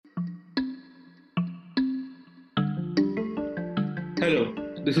Hello,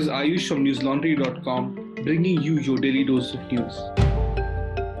 this is Ayush from newslaundry.com bringing you your daily dose of news.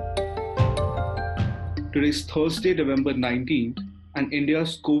 Today is Thursday, November 19th, and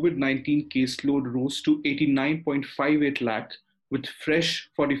India's COVID-19 caseload rose to 89.58 lakh with fresh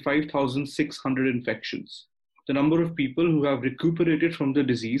 45,600 infections. The number of people who have recuperated from the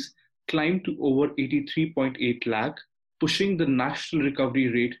disease climbed to over 83.8 lakh, pushing the national recovery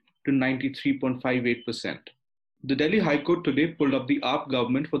rate to 93.58%. The Delhi High Court today pulled up the AAP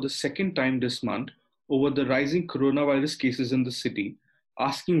government for the second time this month over the rising coronavirus cases in the city,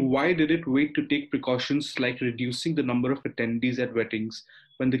 asking why did it wait to take precautions like reducing the number of attendees at weddings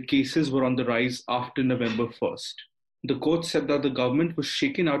when the cases were on the rise after November 1st. The court said that the government was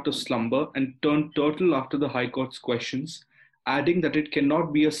shaken out of slumber and turned turtle after the High Court's questions, adding that it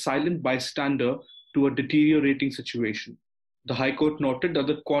cannot be a silent bystander to a deteriorating situation. The High Court noted that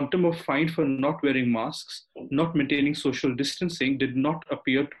the quantum of fine for not wearing masks, not maintaining social distancing, did not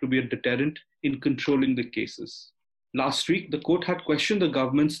appear to be a deterrent in controlling the cases. Last week, the court had questioned the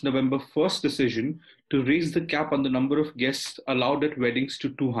government's November 1st decision to raise the cap on the number of guests allowed at weddings to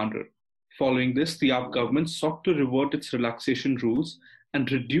 200. Following this, the AAP government sought to revert its relaxation rules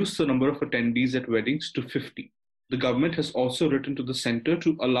and reduce the number of attendees at weddings to 50. The government has also written to the centre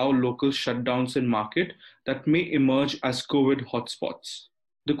to allow local shutdowns in market that may emerge as COVID hotspots.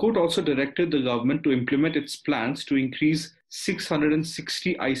 The court also directed the government to implement its plans to increase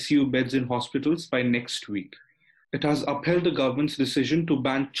 660 ICU beds in hospitals by next week. It has upheld the government's decision to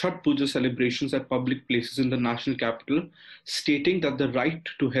ban Chhath Puja celebrations at public places in the national capital, stating that the right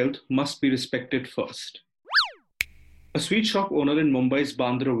to health must be respected first. A sweet shop owner in Mumbai's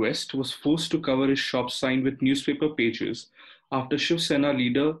Bandra West was forced to cover his shop sign with newspaper pages after Shiv Sena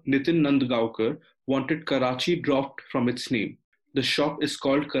leader Nitin Nandgaonkar wanted Karachi dropped from its name. The shop is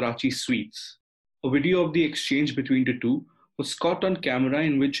called Karachi Sweets. A video of the exchange between the two was caught on camera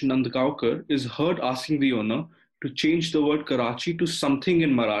in which Nandgaonkar is heard asking the owner to change the word Karachi to something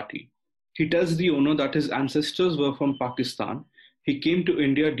in Marathi. He tells the owner that his ancestors were from Pakistan. He came to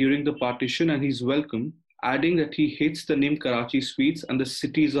India during the partition and he's welcome, adding that he hates the name Karachi Sweets and the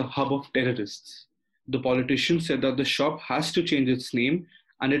city is a hub of terrorists. The politician said that the shop has to change its name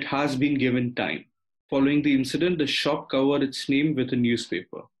and it has been given time. Following the incident, the shop covered its name with a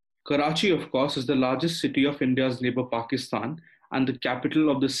newspaper. Karachi, of course, is the largest city of India's neighbor Pakistan and the capital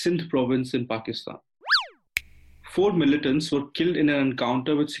of the Sindh province in Pakistan. 4 militants were killed in an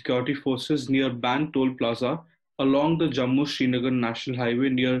encounter with security forces near Ban Toll Plaza along the Jammu-Srinagar National Highway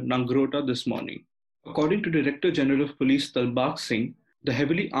near Nangrota this morning. According to Director General of Police Dalbagh Singh, the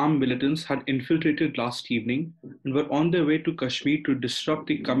heavily armed militants had infiltrated last evening and were on their way to Kashmir to disrupt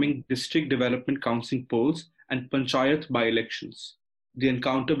the coming District Development Council polls and Panchayat by-elections. The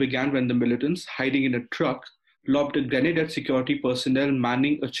encounter began when the militants, hiding in a truck, lobbed a grenade at security personnel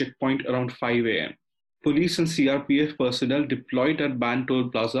manning a checkpoint around 5 a.m. Police and CRPF personnel deployed at Ban Toll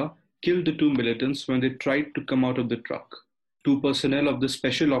Plaza killed the 2 militants when they tried to come out of the truck. 2 personnel of the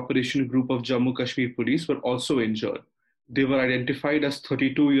Special Operation Group of Jammu Kashmir Police were also injured. They were identified as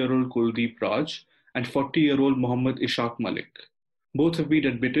 32-year-old Kuldeep Raj and 40-year-old Mohammad Ishaq Malik. Both have been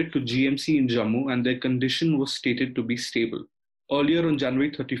admitted to GMC in Jammu and their condition was stated to be stable. Earlier on January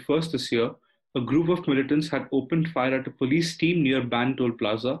 31st this year, a group of militants had opened fire at a police team near Ban Toll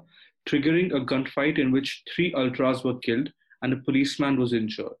Plaza, triggering a gunfight in which 3 ultras were killed and a policeman was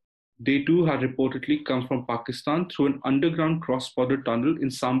injured. They too had reportedly come from Pakistan through an underground cross-border tunnel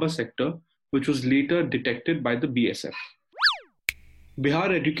in Samba sector, which was later detected by the BSF.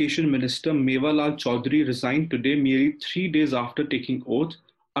 Bihar Education Minister Mewalal Chaudhary resigned today merely 3 days after taking oath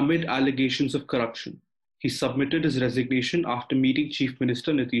amid allegations of corruption. He submitted his resignation after meeting Chief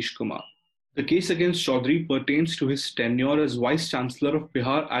Minister Nitish Kumar. The case against Chaudhary pertains to his tenure as Vice Chancellor of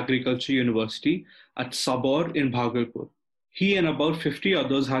Bihar Agriculture University at Sabor in Bhagalpur. He and about 50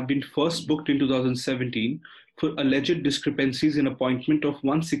 others had been first booked in 2017 for alleged discrepancies in appointment of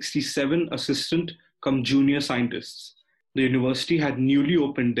 167 assistant cum junior scientists. The university had newly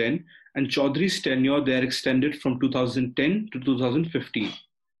opened then, and Chaudhary's tenure there extended from 2010 to 2015.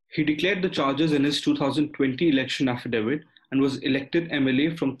 He declared the charges in his 2020 election affidavit and was elected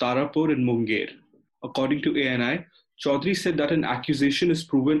MLA from Tarapur in Munger. According to ANI, Chaudhary said that an accusation is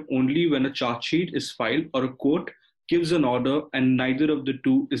proven only when a charge sheet is filed or a court gives an order and neither of the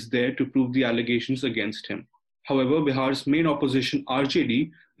two is there to prove the allegations against him. However, Bihar's main opposition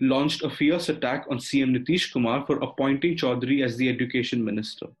RJD launched a fierce attack on CM Nitish Kumar for appointing Chaudhary as the education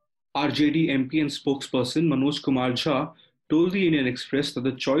minister. RJD MP and spokesperson Manoj Kumar Jha told the Indian Express that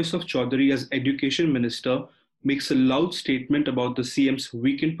the choice of Chaudhary as education minister makes a loud statement about the CM's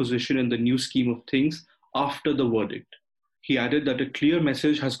weakened position in the new scheme of things after the verdict. He added that a clear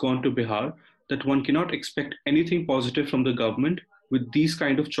message has gone to Bihar that one cannot expect anything positive from the government with these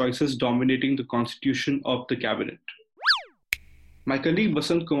kind of choices dominating the constitution of the cabinet. My colleague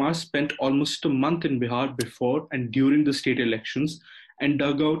Basant Kumar spent almost a month in Bihar before and during the state elections and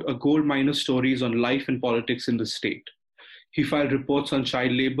dug out a gold mine of stories on life and politics in the state. He filed reports on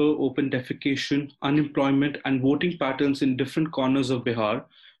child labor, open defecation, unemployment, and voting patterns in different corners of Bihar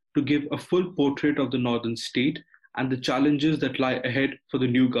to give a full portrait of the northern state and the challenges that lie ahead for the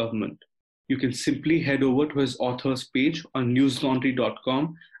new government. You can simply head over to his author's page on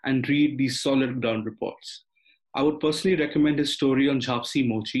newslaundry.com and read these solid ground reports. I would personally recommend his story on Jhapsi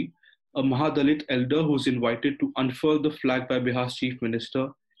Mochi, a Mahadalit elder who is invited to unfurl the flag by Bihar's chief minister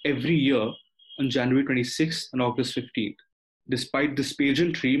every year on January 26th and August 15th. Despite this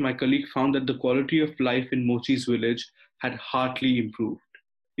pageantry, my colleague found that the quality of life in Mochi's village had hardly improved.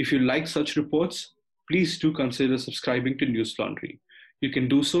 If you like such reports, please do consider subscribing to News Laundry. You can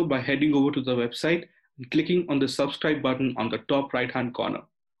do so by heading over to the website and clicking on the subscribe button on the top right-hand corner.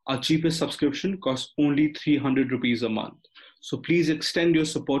 Our cheapest subscription costs only 300 rupees a month. So please extend your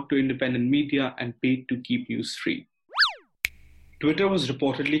support to independent media and pay to keep news free. Twitter was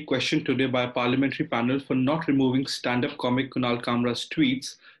reportedly questioned today by a parliamentary panel for not removing stand-up comic Kunal Kamra's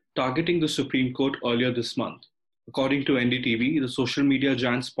tweets targeting the Supreme Court earlier this month. According to NDTV, the social media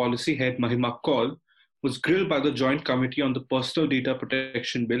giant's policy head Mahima Kaul was grilled by the Joint Committee on the Personal Data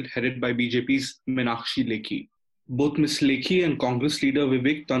Protection Bill headed by BJP's Meenakshi Lekhi. Both Ms. Lekhi and Congress leader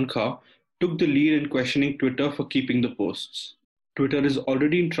Vivek Tankha took the lead in questioning Twitter for keeping the posts. Twitter is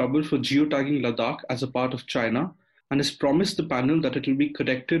already in trouble for geotagging Ladakh as a part of China and has promised the panel that it will be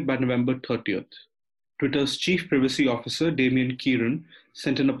corrected by November 30th. Twitter's chief privacy officer, Damian Kieran,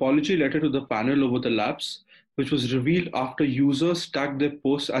 sent an apology letter to the panel over the lapse, which was revealed after users tagged their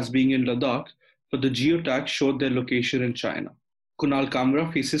posts as being in Ladakh, but the geotag showed their location in China. Kunal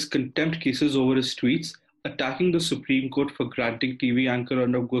Kamra faces contempt cases over his tweets, attacking the Supreme Court for granting TV anchor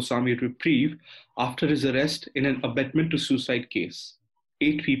Arnab Goswami a reprieve after his arrest in an abetment to suicide case.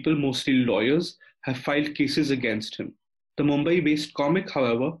 8 people, mostly lawyers, have filed cases against him. The Mumbai-based comic,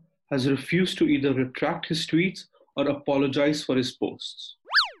 however, has refused to either retract his tweets or apologize for his posts.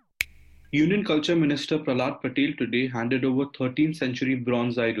 Union Culture Minister Prahlad Patel today handed over 13th century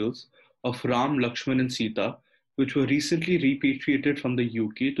bronze idols of Ram, Lakshman and Sita, which were recently repatriated from the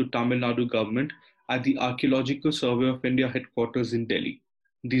UK to Tamil Nadu government at the Archaeological Survey of India headquarters in Delhi.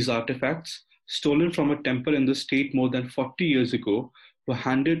 These artifacts, stolen from a temple in the state more than 40 years ago, were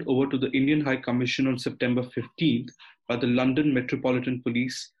handed over to the Indian High Commission on September 15th by the London Metropolitan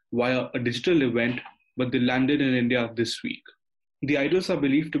Police via a digital event, but they landed in India this week. The idols are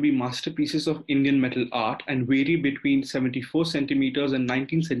believed to be masterpieces of Indian metal art and vary between 74 centimeters and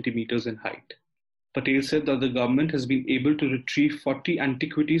 19 centimeters in height. Patel said that the government has been able to retrieve 40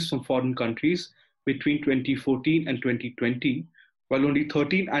 antiquities from foreign countries between 2014 and 2020, while only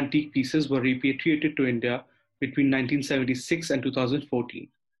 13 antique pieces were repatriated to India between 1976 and 2014.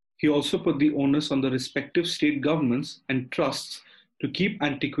 He also put the onus on the respective state governments and trusts to keep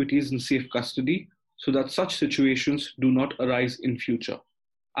antiquities in safe custody so that such situations do not arise in future.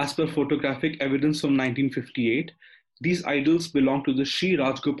 As per photographic evidence from 1958, these idols belong to the Sri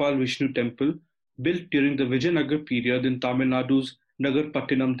Rajgopal Vishnu temple built during the Vijayanagar period in Tamil Nadu's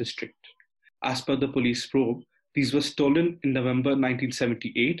Nagarpattinam district. As per the police probe, these were stolen in November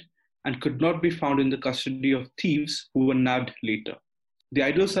 1978 and could not be found in the custody of thieves who were nabbed later. The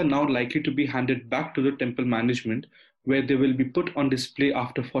idols are now likely to be handed back to the temple management, where they will be put on display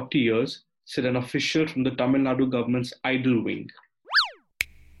after 40 years, said an official from the Tamil Nadu government's idol wing.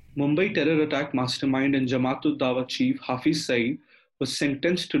 Mumbai terror attack mastermind and Jamaat-ud-Dawa chief Hafiz Saeed was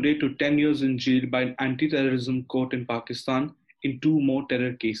sentenced today to 10 years in jail by an anti-terrorism court in Pakistan in 2 more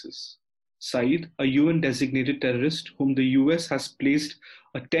terror cases. Saeed, a UN-designated terrorist whom the US has placed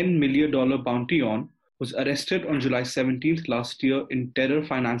a $10 million bounty on, was arrested on July 17th last year in terror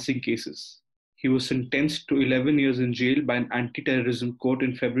financing cases. He was sentenced to 11 years in jail by an anti-terrorism court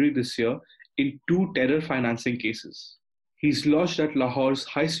in February this year in 2 terror financing cases. He is lodged at Lahore's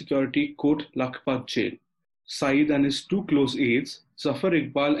high-security Kot Lakhpat jail. Saeed and his 2 close aides, Zafar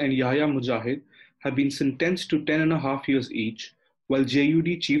Iqbal and Yahya Mujahid, have been sentenced to 10.5 years each, while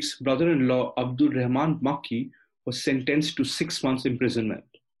JUD chief's brother-in-law Abdul Rahman Makki was sentenced to 6 months imprisonment.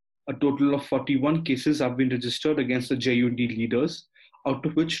 A total of 41 cases have been registered against the JUD leaders, out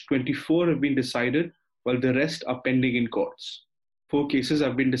of which 24 have been decided, while the rest are pending in courts. 4 cases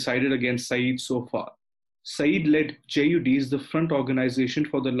have been decided against Saeed so far. Saeed led JUD's the front organization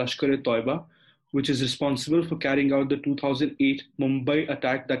for the Lashkar-e-Toiba, which is responsible for carrying out the 2008 Mumbai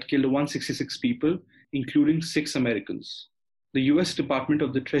attack that killed 166 people, including 6 Americans. The US Department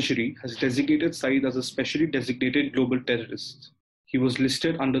of the Treasury has designated Saeed as a specially designated global terrorist. He was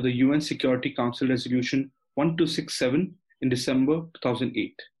listed under the UN Security Council Resolution 1267 in December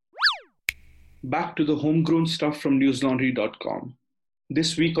 2008. Back to the homegrown stuff from newslaundry.com.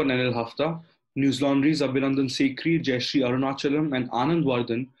 This week on NL Hafta, News Laundry's Abhinandan Sekhri, Jayashree Arunachalam and Anand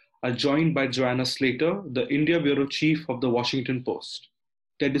Vardhan are joined by Joanna Slater, the India Bureau Chief of the Washington Post.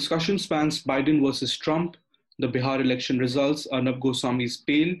 Their discussion spans Biden versus Trump, the Bihar election results, Arnab Goswami's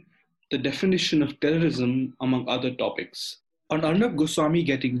bail, the definition of terrorism, among other topics. On Arnab Goswami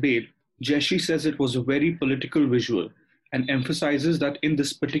getting bail, Jayashree says it was a very political visual and emphasizes that in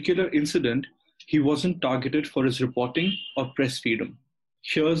this particular incident, he wasn't targeted for his reporting or press freedom.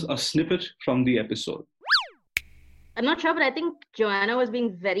 Here's a snippet from the episode. I'm not sure, but I think Joanna was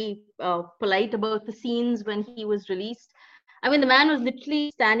being very polite about the scenes when he was released. I mean, the man was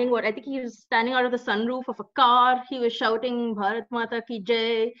literally standing, I think he was standing out of the sunroof of a car. He was shouting, Bharat Mata Ki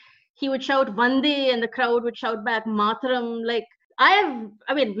Jai. He would shout Vande and the crowd would shout back Mataram.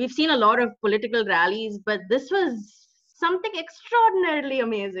 We've seen a lot of political rallies, but this was something extraordinarily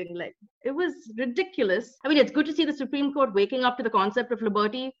amazing. It was ridiculous. I mean, it's good to see the Supreme Court waking up to the concept of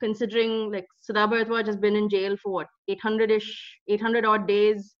liberty, considering Sudha Bharadwaj has been in jail for 800 odd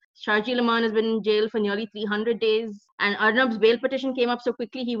days. Sharjeel Aman has been in jail for nearly 300 days. And Arnab's bail petition came up so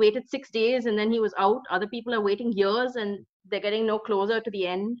quickly, he waited 6 days and then he was out. Other people are waiting years and they're getting no closer to the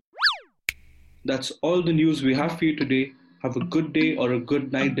end. That's all the news we have for you today. Have a good day or a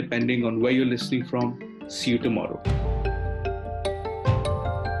good night, depending on where you're listening from. See you tomorrow.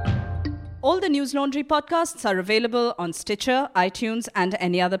 All the News Laundry podcasts are available on Stitcher, iTunes, and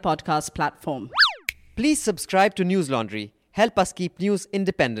any other podcast platform. Please subscribe to News Laundry. Help us keep news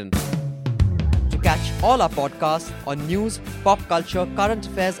independent. To catch all our podcasts on news, pop culture, current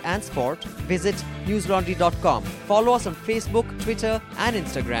affairs, and sport, visit newslaundry.com. Follow us on Facebook, Twitter, and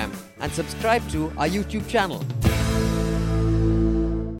Instagram, and subscribe to our YouTube channel.